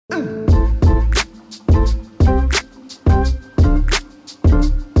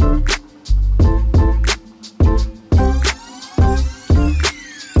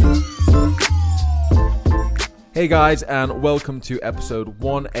Hey guys, and welcome to episode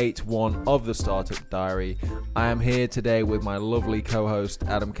 181 of the Startup Diary. I am here today with my lovely co-host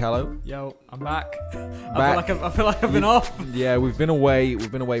Adam Callow. Yo, I'm back. I feel like I've been off. Yeah, we've been away.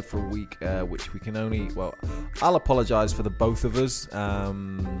 We've been away for a week, which we can only. Well, I'll apologise for the both of us.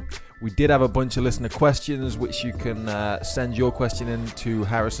 We did have a bunch of listener questions, which you can send your question in to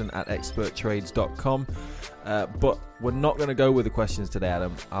harrison@experttrades.com. But we're not going to go with the questions today,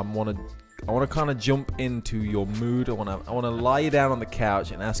 Adam. I want to kind of jump into your mood. I want to lie you down on the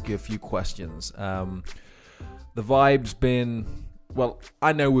couch and ask you a few questions. The vibe's been, well,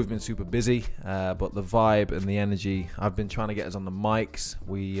 I know we've been super busy, but the vibe and the energy, I've been trying to get us on the mics.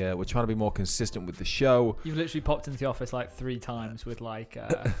 We're trying to be more consistent with the show. You've literally popped into the office like 3 times with like,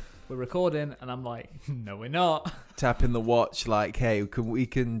 we're recording, and I'm like, no, we're not. Tapping the watch like, hey, we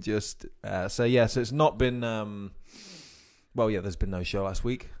can just, so it's not been, there's been no show last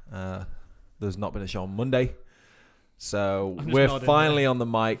week. There's not been a show on Monday. So we're finally on the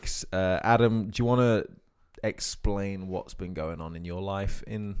mics. Adam, do you want to explain what's been going on in your life,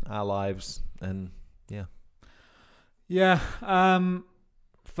 in our lives? And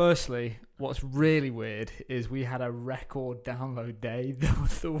firstly, what's really weird is we had a record download day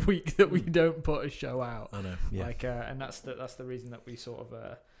the week that we don't put a show out. I know. Yeah. And that's the reason that we sort of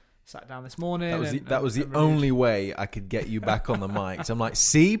sat down this morning. That was the only way I could get you back on the mics. I'm like,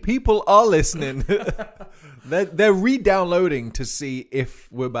 see, people are listening. they're re-downloading to see if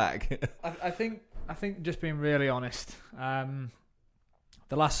we're back. I think just being really honest, the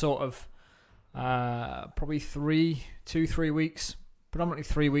last sort of probably 3 weeks, predominantly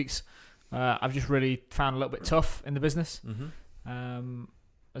 3 weeks, I've just really found a little bit tough in the business. Mm-hmm.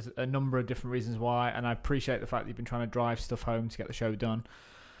 There's a number of different reasons why, and I appreciate the fact that you've been trying to drive stuff home to get the show done.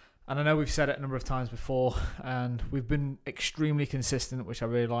 And I know we've said it a number of times before, and we've been extremely consistent, which I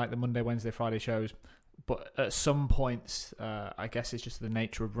really like, the Monday, Wednesday, Friday shows. But at some points, I guess it's just the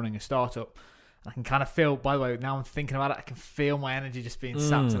nature of running a startup. I can kind of feel, by the way, now I'm thinking about it, I can feel my energy just being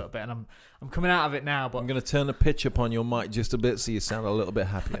sapped a little bit, and I'm coming out of it now. But I'm going to turn the pitch up on your mic just a bit so you sound a little bit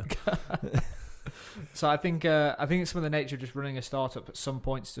happier. So I think it's some of the nature of just running a startup. At some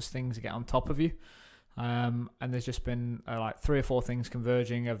points, just things get on top of you. And there's just been like 3 or 4 things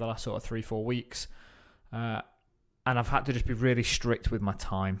converging over the last sort of 3-4 weeks. And I've had to just be really strict with my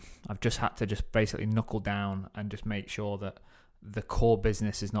time. I've just had to just basically knuckle down and just make sure that the core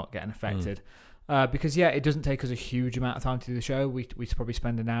business is not getting affected. Because it doesn't take us a huge amount of time to do the show. We probably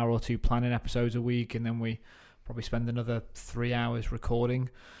spend an hour or 2 planning episodes a week, and then we probably spend another 3 hours recording.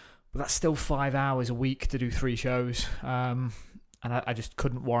 But that's still 5 hours a week to do 3 shows. And I just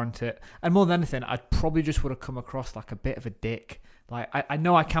couldn't warrant it. And more than anything, I probably just would have come across like a bit of a dick. Like, I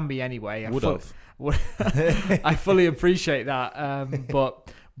know I can be anyway. I fully appreciate that.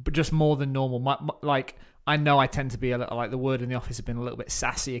 But just more than normal. I know I tend to be a little, like the word in the office has been a little bit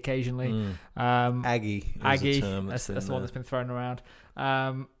sassy occasionally. Aggie. That's the one that's been thrown around.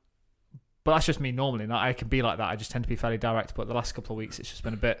 But that's just me normally. Like, I can be like that. I just tend to be fairly direct. But the last couple of weeks, it's just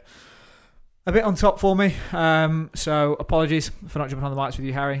been a bit on top for me. So apologies for not jumping on the mics with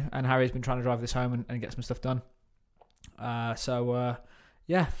you, Harry. And Harry's been trying to drive this home and get some stuff done. From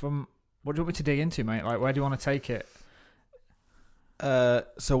what do you want me to dig into, mate? Like, where do you want to take it?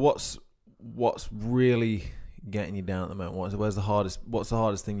 So what's really getting you down at the moment? What's the hardest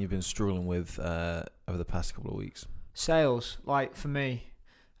thing you've been struggling with over the past couple of weeks? Sales, like for me.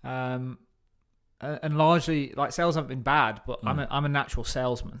 And largely, like, sales haven't been bad, but I'm a natural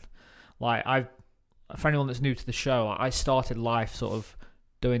salesman. Like, for anyone that's new to the show, I started life sort of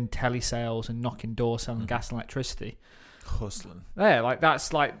doing telesales and knocking doors, selling gas and electricity. Hustling. Yeah, that's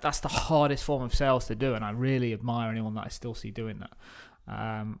the hardest form of sales to do, and I really admire anyone that I still see doing that.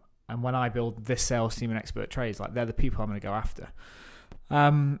 And when I build this sales team in Expert Trades, like, they're the people I'm going to go after.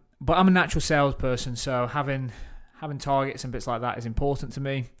 But I'm a natural salesperson, so having targets and bits like that is important to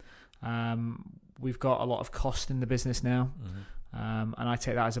me. We've got a lot of cost in the business now. Mm-hmm. And I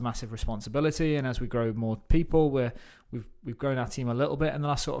take that as a massive responsibility. And as we grow more people, we've grown our team a little bit in the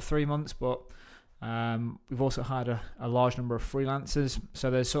last sort of 3 months, but we've also hired a large number of freelancers.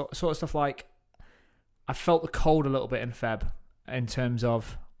 So there's sort of stuff like, I felt the cold a little bit in Feb in terms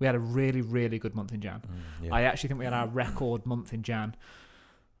of we had a really, really good month in Jan. I actually think we had our record month in Jan.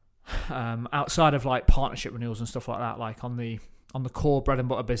 Outside of like partnership renewals and stuff like that, like on the core bread and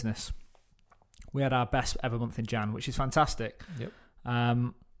butter business, we had our best ever month in Jan, which is fantastic. Yep.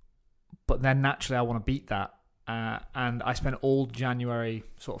 But then naturally I want to beat that. And I spent all January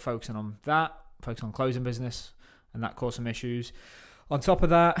sort of focusing on closing business, and that caused some issues. On top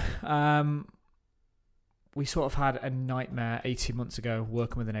of that, we sort of had a nightmare 18 months ago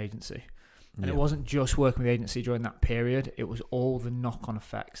working with an agency. And it wasn't just working with the agency during that period. It was all the knock-on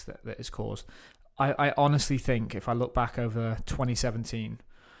effects that it's caused. I honestly think, if I look back over 2017,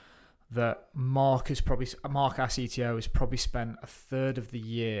 that Mark, our CTO, has probably spent a third of the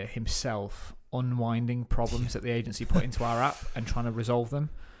year himself unwinding problems that the agency put into our app and trying to resolve them.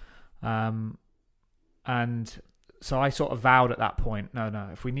 And so I sort of vowed at that point, no,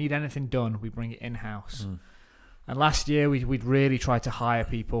 if we need anything done, we bring it in-house. And last year, we'd really tried to hire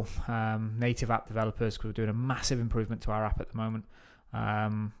people, native app developers, because we're doing a massive improvement to our app at the moment.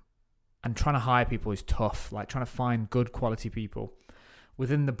 And trying to hire people is tough. Like, trying to find good quality people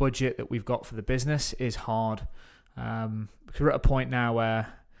within the budget that we've got for the business is hard. Because we're at a point now where,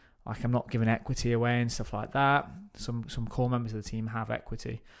 like, I'm not giving equity away and stuff like that. Some core members of the team have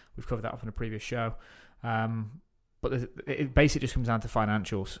equity. We've covered that up in a previous show. But it basically just comes down to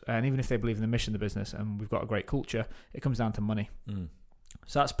financials. And even if they believe in the mission of the business and we've got a great culture, it comes down to money.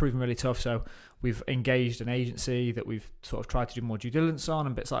 So that's proven really tough. So we've engaged an agency that we've sort of tried to do more due diligence on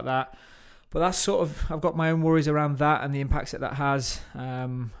and bits like that. But that's sort of, I've got my own worries around that and the impacts that has.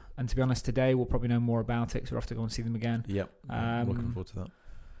 And to be honest, today we'll probably know more about it because we'll have to go and see them again. Yep. Looking forward to that.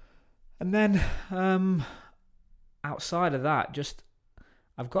 And then outside of that, just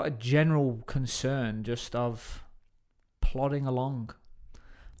I've got a general concern just of plodding along.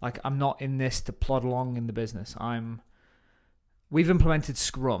 Like, I'm not in this to plod along in the business. We've implemented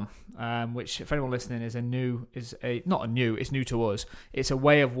Scrum, which, if anyone listening, it's new to us. It's a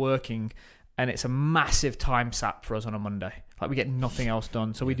way of working, and it's a massive time sap for us on a Monday. Like, we get nothing else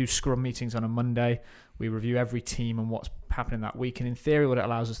done. So we do Scrum meetings on a Monday. We review every team and what's happening that week. And in theory, what it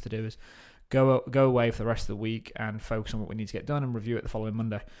allows us to do is go away for the rest of the week and focus on what we need to get done and review it the following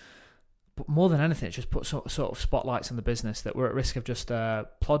Monday. But more than anything, it just puts sort of spotlights on the business that we're at risk of just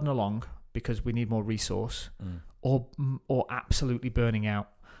plodding along because we need more resource, or absolutely burning out.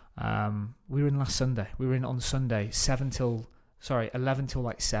 We were in last Sunday. We were in on Sunday 11 till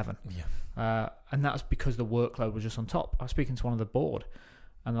like 7. Yeah. And that's because the workload was just on top. I was speaking to one of the board,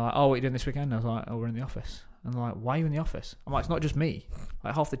 and they're like, "Oh, what are you doing this weekend?" I was like, "Oh, we're in the office." And they're like, "Why are you in the office?" I'm like, "It's not just me.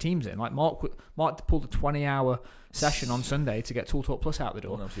 Like, half the team's in." Like, Mark pulled a 20-hour session on Sunday to get Tool Talk Plus out the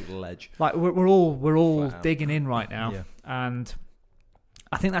door. An absolute ledge. Like, we're all digging in right now, Yeah. And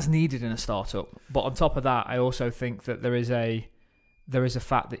I think that's needed in a startup. But on top of that, I also think that there is a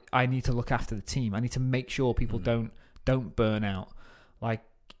fact that I need to look after the team. I need to make sure people don't burn out. Like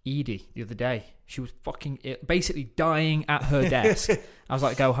Edie the other day, she was basically dying at her desk. I was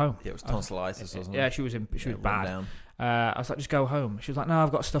like, "Go home." Yeah, it was tonsillitis, wasn't it? Yeah, she was bad. Down. I was like, "Just go home." She was like, "No,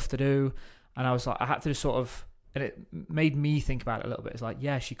 I've got stuff to do," and I was like, I had to just sort of, and it made me think about it a little bit. It's like,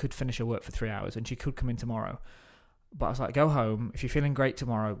 yeah, she could finish her work for 3 hours and she could come in tomorrow. But I was like, go home. If you're feeling great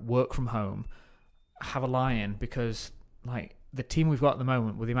tomorrow, work from home. Have a lie-in, because like the team we've got at the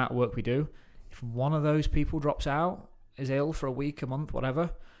moment, with the amount of work we do, if one of those people drops out, is ill for a week, a month,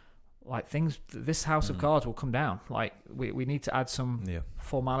 whatever, like this house of cards will come down. Like we need to add some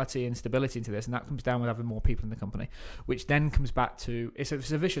formality and stability into this, and that comes down with having more people in the company, which then comes back to, it's a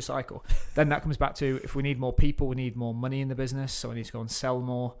vicious cycle. Then that comes back to, if we need more people, we need more money in the business, so I need to go and sell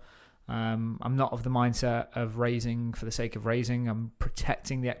more. I'm not of the mindset of raising for the sake of raising. I'm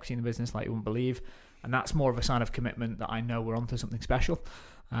protecting the equity in the business like you wouldn't believe, and that's more of a sign of commitment that I know we're onto something special.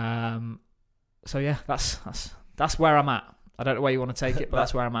 So yeah, that's where I'm at. I don't know where you want to take it, but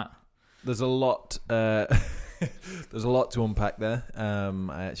that's where I'm at. There's a lot. There's a lot to unpack there.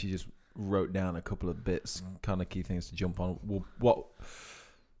 I actually just wrote down a couple of bits, kind of key things to jump on.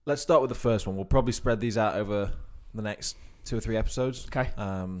 Let's start with the first one. We'll probably spread these out over the next 2 or 3 episodes. Okay.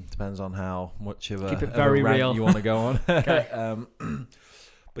 Depends on how much of Keep it a very rant real. you want to go on. Okay.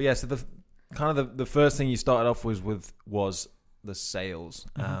 But yeah, so the first thing you started off with was the sales.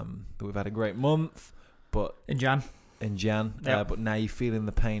 That we've had a great month, but in Jan. Yep. But now you're feeling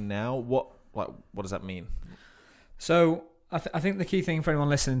the pain now. What does that mean? So I think the key thing for anyone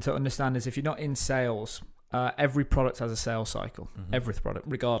listening to understand is, if you're not in sales, every product has a sales cycle. Every product,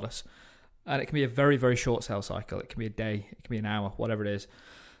 regardless. And it can be a very, very short sales cycle. It can be a day. It can be an hour, whatever it is.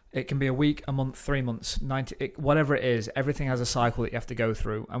 It can be a week, a month, 3 months, 90, whatever it is. Everything has a cycle that you have to go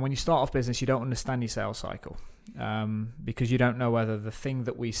through. And when you start off business, you don't understand your sales cycle, because you don't know whether the thing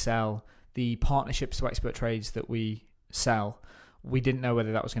that we sell, the partnerships to expert trades that we sell, we didn't know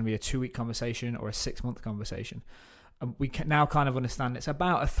whether that was going to be a 2-week conversation or a 6-month conversation. And we can now kind of understand it's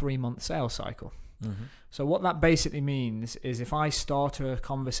about a 3-month sales cycle. So what that basically means is, if I start a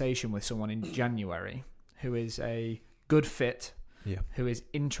conversation with someone in January who is a good fit, who is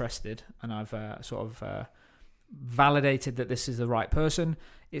interested, and I've validated that this is the right person,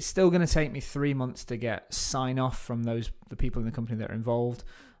 it's still going to take me 3 months to get sign off from the people in the company that are involved.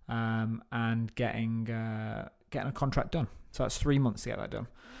 and getting a contract done. So that's 3 months to get that done.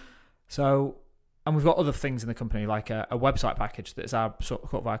 So, and we've got other things in the company, like a website package that's our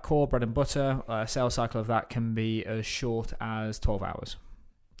sort of our core bread and butter. A sales cycle of that can be as short as 12 hours.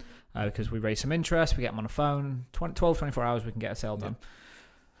 Because we raise some interest, we get them on a phone, 12, 24 hours, we can get a sale done.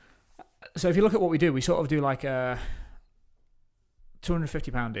 So if you look at what we do, we sort of do like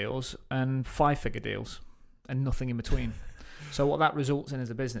 £250 deals and 5-figure deals and nothing in between. So what that results in as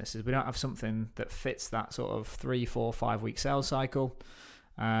a business is we don't have something that fits that sort of 3, 4, 5 week sales cycle.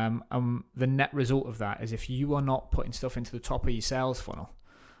 And the net result of that is if you are not putting stuff into the top of your sales funnel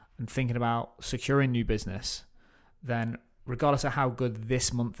and thinking about securing new business, then regardless of how good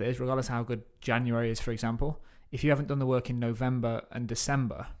this month is, regardless of how good January is, for example, if you haven't done the work in November and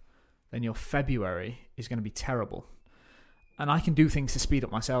December, then your February is going to be terrible. And I can do things to speed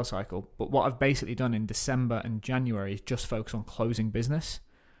up my sales cycle, but what I've basically done in December and January is just focus on closing business.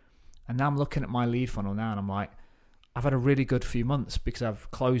 And now I'm looking at my lead funnel now and I'm like, I've had a really good few months because I've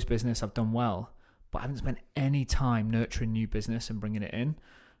closed business, I've done well, but I haven't spent any time nurturing new business and bringing it in.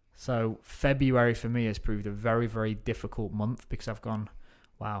 So February for me has proved a very, very difficult month because I've gone,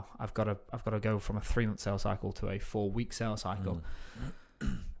 wow, I've got to go from a 3-month sales cycle to a 4-week sales cycle.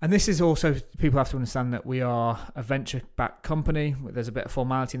 And this is also, people have to understand that we are a venture-backed company. There's a bit of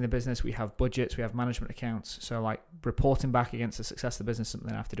formality in the business. We have budgets, we have management accounts. So like reporting back against the success of the business is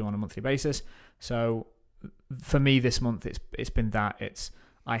something I have to do on a monthly basis. So for me this month, it's been that.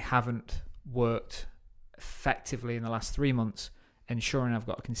 I haven't worked effectively in the last 3 months ensuring I've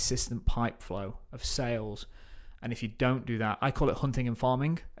got a consistent pipe flow of sales. And if you don't do that, I call it hunting and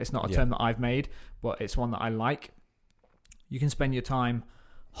farming. It's not a term that I've made, but it's one that I like. You can spend your time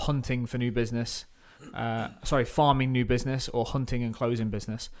hunting for new business, farming new business, or hunting and closing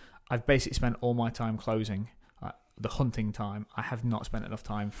business. I've basically spent all my time closing. The hunting time, I have not spent enough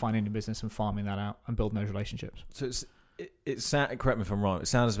time finding new business and farming that out and building those relationships. So correct me if I'm wrong, it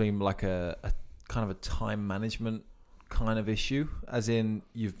sounds to me like a kind of a time management kind of issue, as in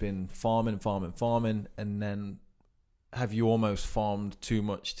you've been farming, and then have you almost farmed too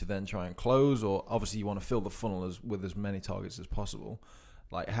much to then try and close? Or obviously you want to fill the funnel with as many targets as possible.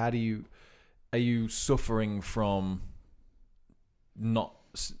 Like, are you suffering from not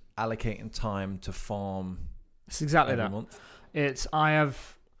allocating time to farm? It's exactly every that. Month?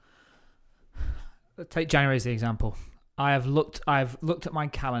 Take January as the example. I've looked at my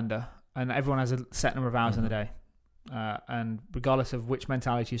calendar, and everyone has a set number of hours in the day. And regardless of which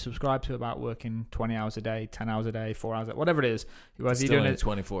mentality you subscribe to about working 20 hours a day, 10 hours a day, 4 hours a day, whatever it is, whether you're doing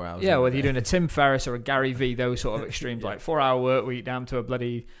 24 hours. Yeah, whether you're doing a Tim Ferriss or a Gary Vee, those sort of extremes, like 4-hour work week down to a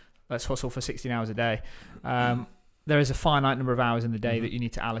bloody let's hustle for 16 hours a day. There is a finite number of hours in the day that you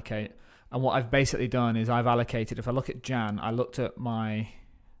need to allocate. And what I've basically done is I've allocated, if I look at Jan, I looked at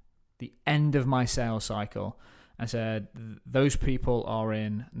the end of my sales cycle and said, those people are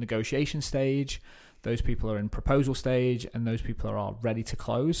in negotiation stage, those people are in proposal stage, and those people are ready to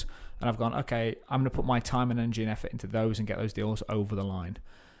close. And I've gone, okay, I'm going to put my time and energy and effort into those and get those deals over the line.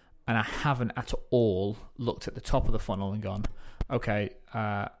 And I haven't at all looked at the top of the funnel and gone, okay,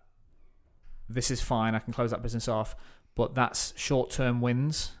 this is fine, I can close that business off. But that's short-term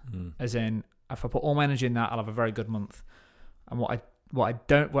wins, as in, if I put all my energy in that, I'll have a very good month. And what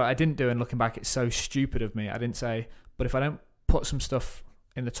I didn't do, and looking back, it's so stupid of me. I didn't say, but if I don't put some stuff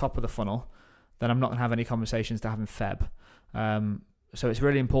in the top of the funnel, then I'm not going to have any conversations to have in Feb. So it's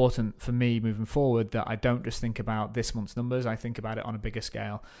really important for me moving forward that I don't just think about this month's numbers. I think about it on a bigger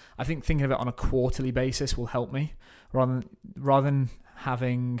scale. I think thinking of it on a quarterly basis will help me rather than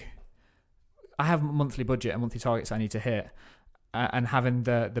having. I have a monthly budget and monthly targets I need to hit, and having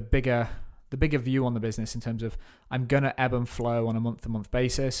the bigger view on the business in terms of I'm going to ebb and flow on a month-to-month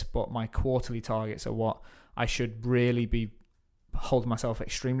basis, but my quarterly targets are what I should really be holding myself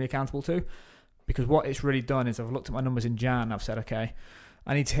extremely accountable to. Because what it's really done is I've looked at my numbers in Jan and I've said, okay,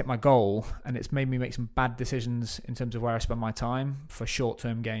 I need to hit my goal, and it's made me make some bad decisions in terms of where I spend my time for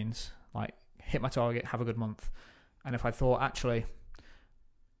short-term gains. Like, hit my target, have a good month. And if I thought, actually,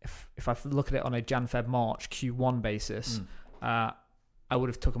 if I look at it on a Jan, Feb, March Q1 basis, I would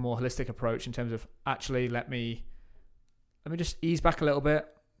have took a more holistic approach in terms of, actually, let me just ease back a little bit.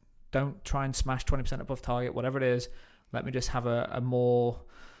 Don't try and smash 20% above target, whatever it is. Let me just have a more,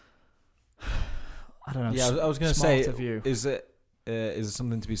 I don't know. Yeah, I was going to say, view. Is there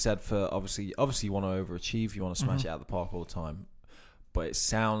something to be said for obviously you want to overachieve, you want to smash it out of the park all the time, but it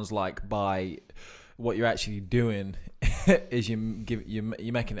sounds like by what you're actually doing is you're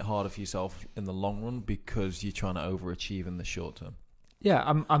making it harder for yourself in the long run because you're trying to overachieve in the short term.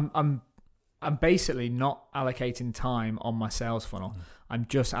 Yeah, I'm I'm basically not allocating time on my sales funnel. I'm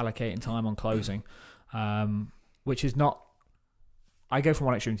just allocating time on closing, which is not. I go from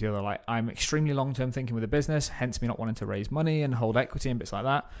one extreme to the other. Like, I'm extremely long-term thinking with a business, hence me not wanting to raise money and hold equity and bits like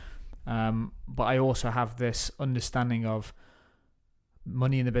that. But I also have this understanding of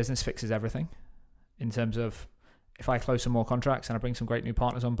money in the business fixes everything. In terms of, if I close some more contracts and I bring some great new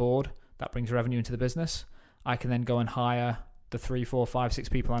partners on board, that brings revenue into the business. I can then go and hire the 3, 4, 5, 6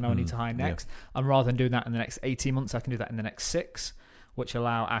 people I know I need to hire next. And rather than doing that in the next 18 months, I can do that in the next 6, which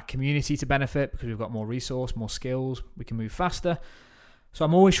allow our community to benefit because we've got more resource, more skills. We can move faster. So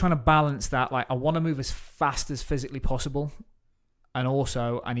I'm always trying to balance that. Like, I want to move as fast as physically possible. And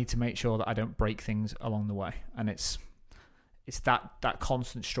also I need to make sure that I don't break things along the way. And it's that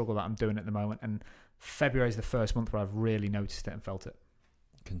constant struggle that I'm doing at the moment. And February is the first month where I've really noticed it and felt it.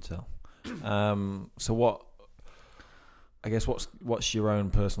 Can tell. So what's your own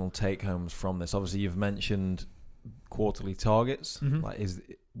personal take homes from this? Obviously, you've mentioned quarterly targets. Mm-hmm. Like,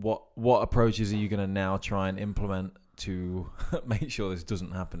 what approaches are you going to now try and implement to make sure this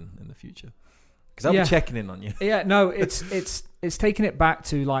doesn't happen in the future? Because I'll be checking in on you. Yeah, no, it's taking it back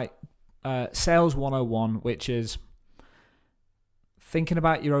to like sales 101, which is thinking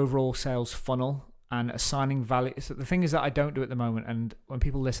about your overall sales funnel and assigning value. So the thing is that I don't do at the moment, and when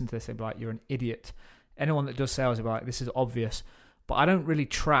people listen to this, they'll be like, "You're an idiot." Anyone that does sales will be like, "This is obvious," but I don't really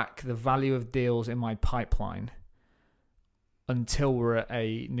track the value of deals in my pipeline until we're at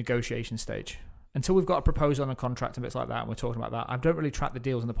a negotiation stage. Until we've got a proposal on a contract and bits like that, and we're talking about that, I don't really track the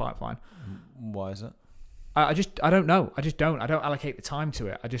deals in the pipeline. Why is it? I don't know. I just don't. I don't allocate the time to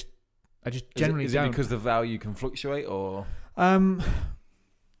it. I just generally is don't. Is it because the value can fluctuate, or?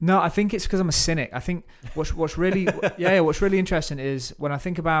 No, I think it's because I'm a cynic. I think what's really what's really interesting is when I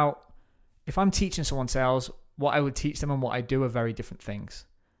think about if I'm teaching someone sales, what I would teach them and what I do are very different things.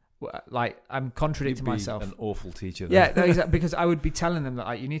 Like, I'm contradicting myself. An awful teacher. Then. Yeah, no, exactly, because I would be telling them that,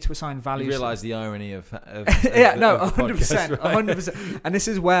 like, you need to assign value. You realise the irony of yeah, no, 100%, podcast, right? 100%. And this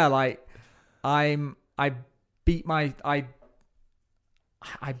is where, like, I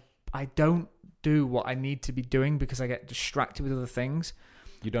don't do what I need to be doing because I get distracted with other things.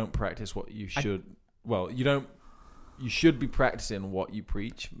 You don't practice what you should. You should be practicing what you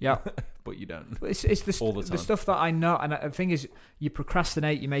preach. Yeah, but you don't. It's all the time. The stuff that I know, and the thing is, you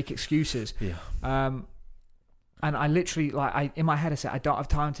procrastinate, you make excuses. Yeah. And I literally, like, in my head, I say, I don't have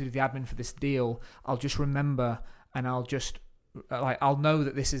time to do the admin for this deal. I'll just remember, and I'll just, like, I'll know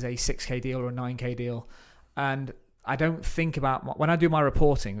that this is a 6K deal or a 9K deal, and I don't think about when I do my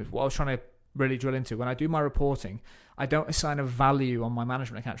reporting. What I was trying to really drill into, when I do my reporting, I don't assign a value on my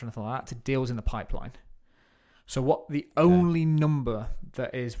management account or anything like that to deals in the pipeline. So the only number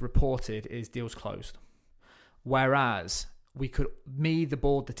that is reported is deals closed. Whereas the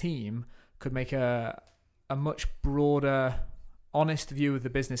board, the team, could make a much broader, honest view of the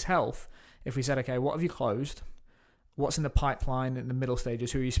business health if we said, okay, what have you closed? What's in the pipeline in the middle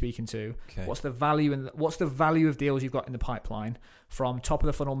stages? Who are you speaking to? Okay. What's the value of deals you've got in the pipeline from top of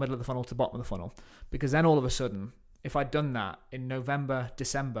the funnel, middle of the funnel to bottom of the funnel? Because then all of a sudden, if I'd done that in November,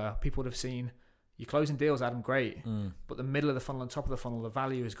 December, people would have seen, you're closing deals, Adam, great. But the middle of the funnel and top of the funnel, the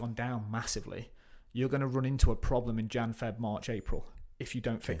value has gone down massively. You're going to run into a problem in Jan, Feb, March, April if you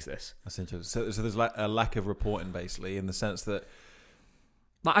don't fix this. That's interesting. So there's a lack of reporting, basically, in the sense that,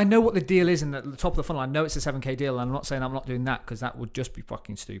 like, I know what the deal is in the top of the funnel. I know it's a 7K deal, and I'm not saying I'm not doing that because that would just be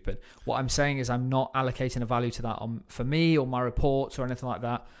fucking stupid. What I'm saying is I'm not allocating a value to that for me or my reports or anything like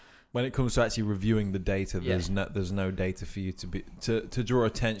that. when it comes to actually reviewing the data, there's no data for you to draw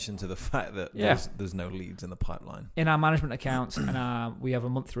attention to the fact that there's no leads in the pipeline. In our management accounts, and we have a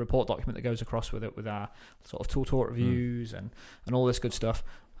monthly report document that goes across with it, with our sort of tool talk reviews and all this good stuff.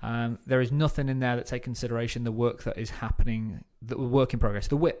 There is nothing in there that takes consideration the work that is happening, the work in progress,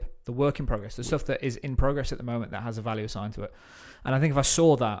 the WIP, the work in progress, the stuff that is in progress at the moment that has a value assigned to it. And I think if I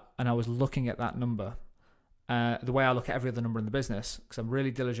saw that and I was looking at that number, the way I look at every other number in the business, because I'm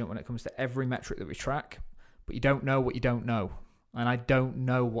really diligent when it comes to every metric that we track, but you don't know what you don't know. And I don't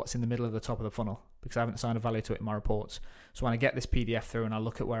know what's in the middle of the top of the funnel because I haven't assigned a value to it in my reports. So when I get this PDF through and I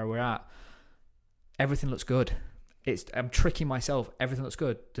look at where we're at, everything looks good. I'm tricking myself. Everything looks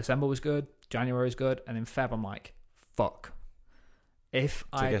good. December was good. January is good. And in Feb, I'm like, fuck. I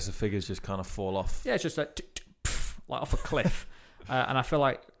guess the figures just kind of fall off. Yeah, it's just like off a cliff. And I feel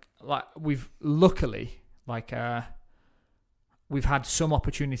like we've luckily, we've had some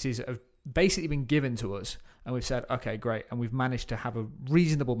opportunities that have basically been given to us. And we've said, okay, great. And we've managed to have a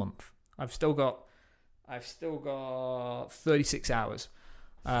reasonable month. I've still got 36 hours.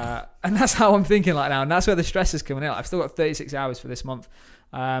 And that's how I'm thinking like now, and that's where the stress is coming out. I've still got 36 hours for this month,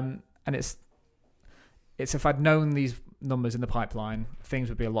 and it's it's if I'd known these numbers in the pipeline, things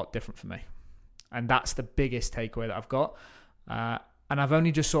would be a lot different for me. And that's the biggest takeaway that I've got. And I've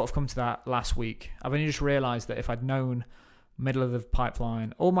only just sort of come to that last week. I've only just realised that if I'd known middle of the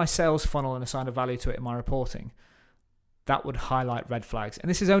pipeline, all my sales funnel and assigned a value to it in my reporting, that would highlight red flags. And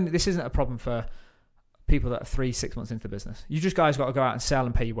this isn't a problem for people that are 3-6 months into the business. You just guys got to go out and sell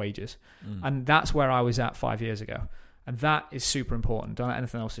and pay your wages. And that's where I was at 5 years ago. And that is super important. Don't let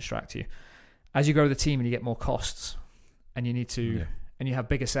anything else distract you. As you grow the team and you get more costs and you need to, and you have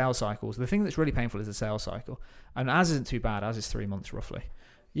bigger sales cycles, the thing that's really painful is the sales cycle. And as isn't too bad, as is 3 months roughly.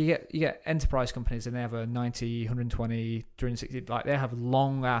 You get enterprise companies and they have a 90, 120, 360, like they have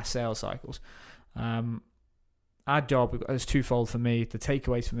long ass sales cycles. Our job is twofold for me. The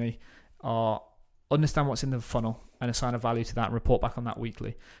takeaways for me are understand what's in the funnel and assign a value to that and report back on that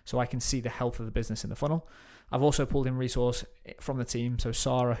weekly so I can see the health of the business in the funnel. I've also pulled in resource from the team. So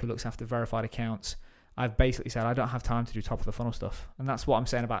Sarah, who looks after verified accounts, I've basically said I don't have time to do top of the funnel stuff. And that's what I'm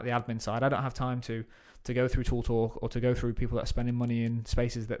saying about the admin side. I don't have time to go through Tool Talk or to go through people that are spending money in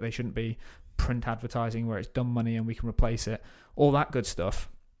spaces that they shouldn't be, print advertising where it's dumb money and we can replace it, all that good stuff.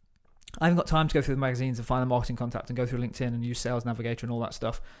 I haven't got time to go through the magazines and find the marketing contact and go through LinkedIn and use Sales Navigator and all that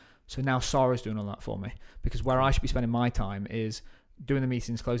stuff. So now Sarah's doing all that for me, because where I should be spending my time is doing the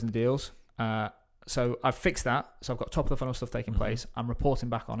meetings, closing the deals. So I've fixed that. So I've got top of the funnel stuff taking place. I'm reporting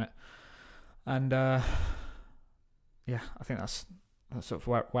back on it. And I think that's sort of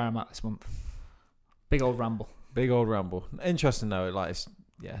where I'm at this month. Big old ramble. Interesting though. Like,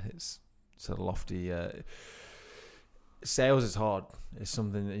 it's a lofty. Sales is hard. It's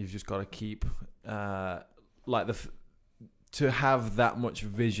something that you've just got to keep. To have that much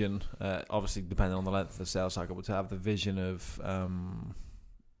vision, obviously depending on the length of the sales cycle, but to have the vision of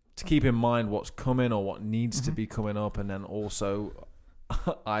to keep in mind what's coming or what needs to be coming up, and then also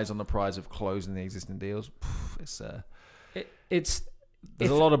eyes on the prize of closing the existing deals.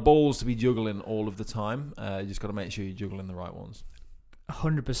 There's a lot of balls to be juggling all of the time. You just got to make sure you're juggling the right ones.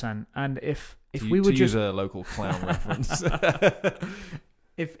 100%. And if we would use a local clown reference,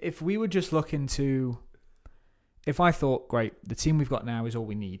 if we would just look into, if I thought, great, the team we've got now is all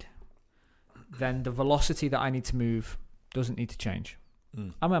we need, then the velocity that I need to move doesn't need to change.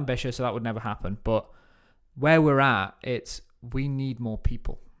 I'm ambitious, so that would never happen. But where we're at, we need more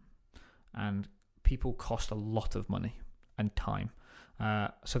people, and people cost a lot of money and time.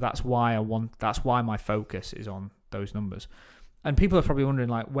 So that's why my focus is on those numbers. And people are probably wondering,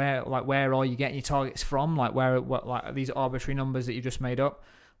 where are you getting your targets from? What these arbitrary numbers that you just made up?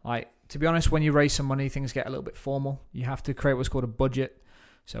 To be honest, when you raise some money, things get a little bit formal. You have to create what's called a budget.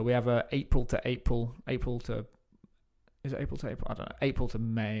 So we have April to April. Is it April to April? I don't know. April to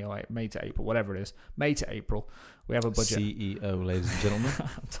May or May to April, whatever it is. May to April, we have a budget. CEO, ladies and gentlemen.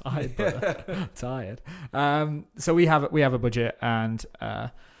 I'm tired, brother. I'm tired. So we have a budget, and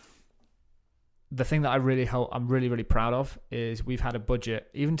the thing that I'm really, really proud of is we've had a budget,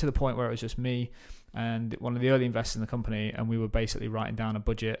 even to the point where it was just me and one of the early investors in the company, and we were basically writing down a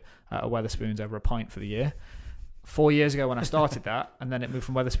budget at Wetherspoons over a pint for the year. 4 years ago when I started that, and then it moved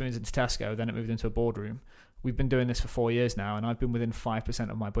from Wetherspoons into Tesco, then it moved into a boardroom. We've been doing this for 4 years now, and I've been within 5%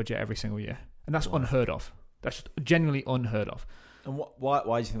 of my budget every single year. And that's unheard of. That's just genuinely unheard of. And why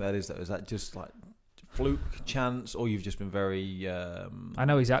do you think that is, though? Is that just like fluke, chance, or you've just been very... I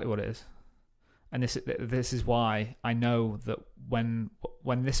know exactly what it is. And this is why I know that when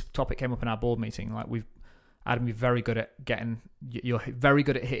this topic came up in our board meeting, Adam, you're very good at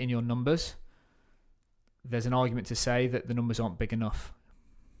hitting your numbers. There's an argument to say that the numbers aren't big enough.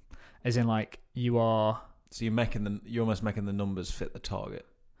 As in, you are... So you're almost making the numbers fit the target.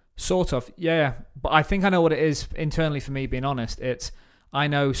 Sort of, yeah. But I think I know what it is internally for me, being honest. I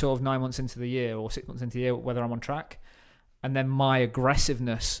know sort of 9 months into the year or 6 months into the year whether I'm on track. And then my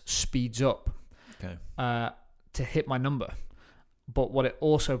aggressiveness speeds up to hit my number. But what it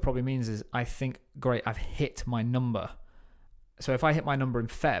also probably means is I think, great, I've hit my number. So if I hit my number in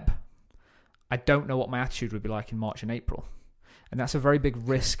Feb, I don't know what my attitude would be like in March and April. And that's a very big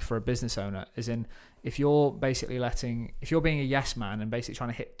risk for a business owner, as in if you're being a yes man and basically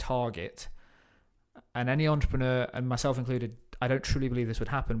trying to hit target, and any entrepreneur, and myself included, I don't truly believe this would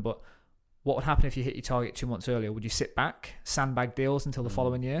happen, but what would happen if you hit your target 2 months earlier? Would you sit back, sandbag deals until the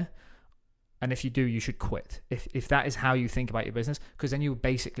following year? And if you do, you should quit. If that is how you think about your business, because then you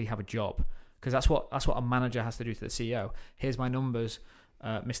basically have a job. Because that's what a manager has to do to the CEO. Here's my numbers.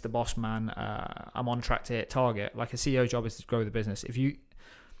 Mr. Boss Man, I'm on track to hit target. Like a CEO job is to grow the business. If you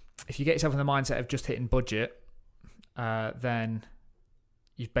get yourself in the mindset of just hitting budget, then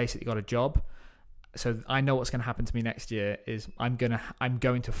you've basically got a job. So I know what's going to happen to me next year is I'm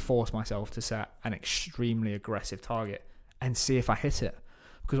going to force myself to set an extremely aggressive target and see if I hit it.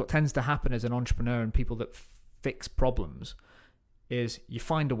 Because what tends to happen as an entrepreneur and people that fix problems is you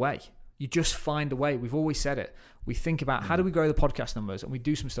find a way. You just find a way. We've always said it. We think about how do we grow the podcast numbers, and we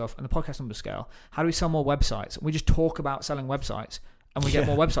do some stuff and the podcast numbers scale. How do we sell more websites? And we just talk about selling websites and we get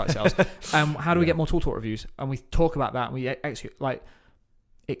more website sales. How do we get more Tool Talk reviews? And we talk about that and we execute. Like,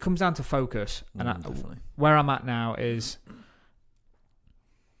 it comes down to focus. And where I'm at now is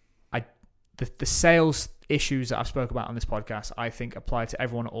the sales issues that I've spoke about on this podcast, I think apply to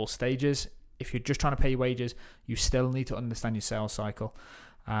everyone at all stages. If you're just trying to pay your wages, you still need to understand your sales cycle.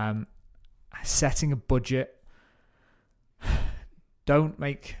 Setting a budget. Don't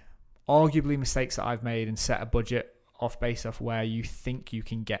make arguably mistakes that I've made and set a budget based off where you think you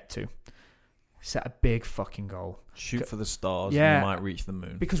can get to. Set a big fucking goal. Shoot for the stars, and you might reach the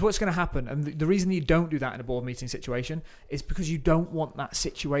moon. Because what's going to happen, and the reason you don't do that in a board meeting situation, is because you don't want that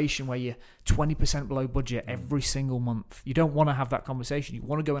situation where you're 20% below budget every single month. You don't want to have that conversation. You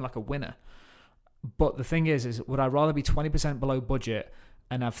want to go in like a winner. But the thing is would I rather be 20% below budget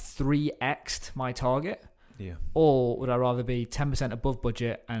and have 3x'd my target? Yeah. Or would I rather be 10% above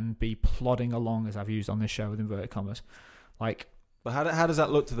budget and be plodding along, as I've used on this show with inverted commas? Like, but how does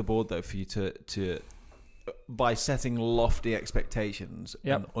that look to the board though for you to by setting lofty expectations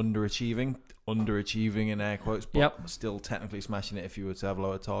and underachieving in air quotes, but still technically smashing it if you were to have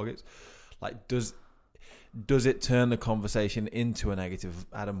lower targets? Like, does it turn the conversation into a negative?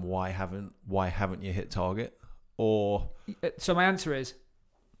 Adam, why haven't you hit target? Or so my answer is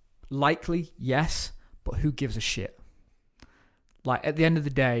likely yes, but who gives a shit? Like, at the end of the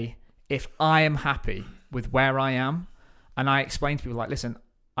day, if I am happy with where I am, and I explain to people like, listen,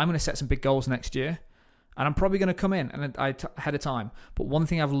 I'm going to set some big goals next year, and I'm probably going to come in and ahead of time. But one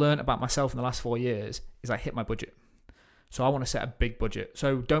thing I've learned about myself in the last 4 years is I hit my budget. So I want to set a big budget.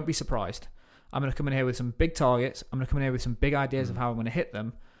 So don't be surprised. I'm going to come in here with some big targets. I'm going to come in here with some big ideas of how I'm going to hit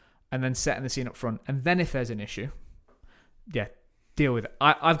them, and then setting the scene up front. And then if there's an issue, deal with it.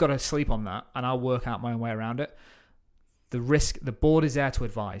 I've got to sleep on that, and I'll work out my own way around it. The board is there to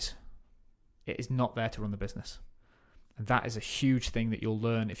advise. It is not there to run the business. And that is a huge thing that you'll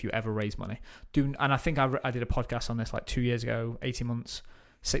learn if you ever raise money. And I think I did a podcast on this like 2 years ago, 18 months,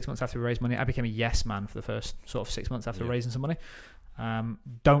 6 months after we raised money. I became a yes man for the first sort of 6 months after raising some money.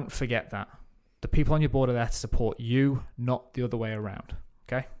 Don't forget that. The people on your board are there to support you, not the other way around.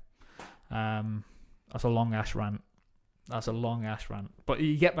 Okay? That's a long ass rant. But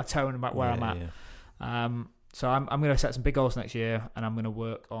you get my tone about where I'm at. Yeah. So I'm going to set some big goals next year, and I'm going to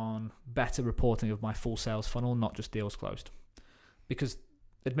work on better reporting of my full sales funnel, not just deals closed. Because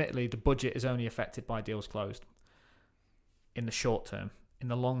admittedly, the budget is only affected by deals closed in the short term. In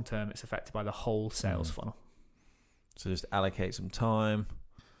the long term, it's affected by the whole sales funnel. So just allocate some time.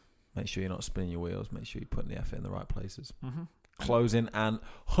 Make sure you're not spinning your wheels. Make sure you're putting the effort in the right places. Mm-hmm. Closing and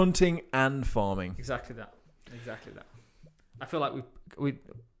hunting and farming. Exactly that. I feel like we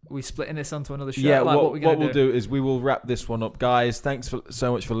splitting this onto another show. Yeah, like, what we'll do is we will wrap this one up, guys. Thanks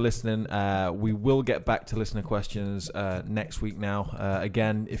so much for listening. We will get back to listener questions next week now.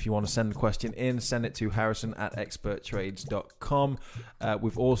 Again, if you want to send a question in, send it to harrison@experttrades.com.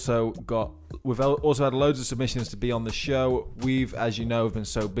 We've also had loads of submissions to be on the show. We've, as you know, have been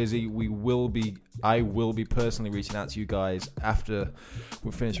so busy. I will be personally reaching out to you guys after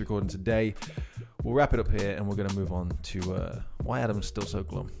we finish recording today. We'll wrap it up here, and we're going to move on to why Adam's still so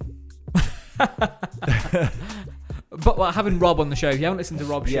glum. But having Rob on the show, if you haven't listened to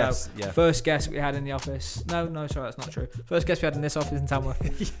Rob's show, first guest we had in the office. No, sorry, that's not true. First guest we had in this office in Tamworth.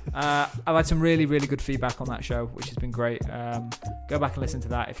 I've had some really, really good feedback on that show, which has been great. Go back and listen to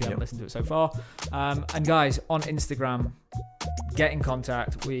that if you haven't listened to it so far. And guys, on Instagram, get in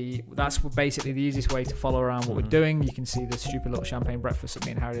contact. That's basically the easiest way to follow around what we're doing. You can see the stupid little champagne breakfast that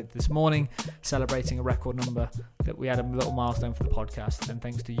me and Harry did this morning, celebrating a record number, that we had a little milestone for the podcast. And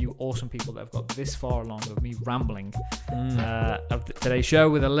thanks to you awesome people that have got this far along of me rambling of today's show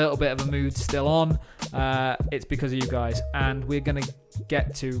with a little bit of a mood still on. It's because of you guys. And we're going to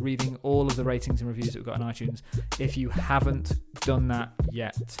get to reading all of the ratings and reviews that we've got on iTunes. If you haven't done that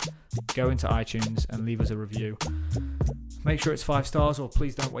yet, go into iTunes and leave us a review. Make sure it's 5 stars, or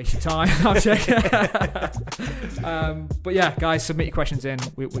please don't waste your time. I'll check. But yeah, guys, submit your questions in.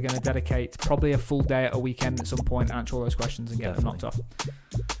 We're going to dedicate probably a full day at a weekend at some point, answer all those questions and get them knocked off.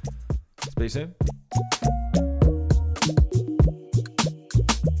 Speak soon.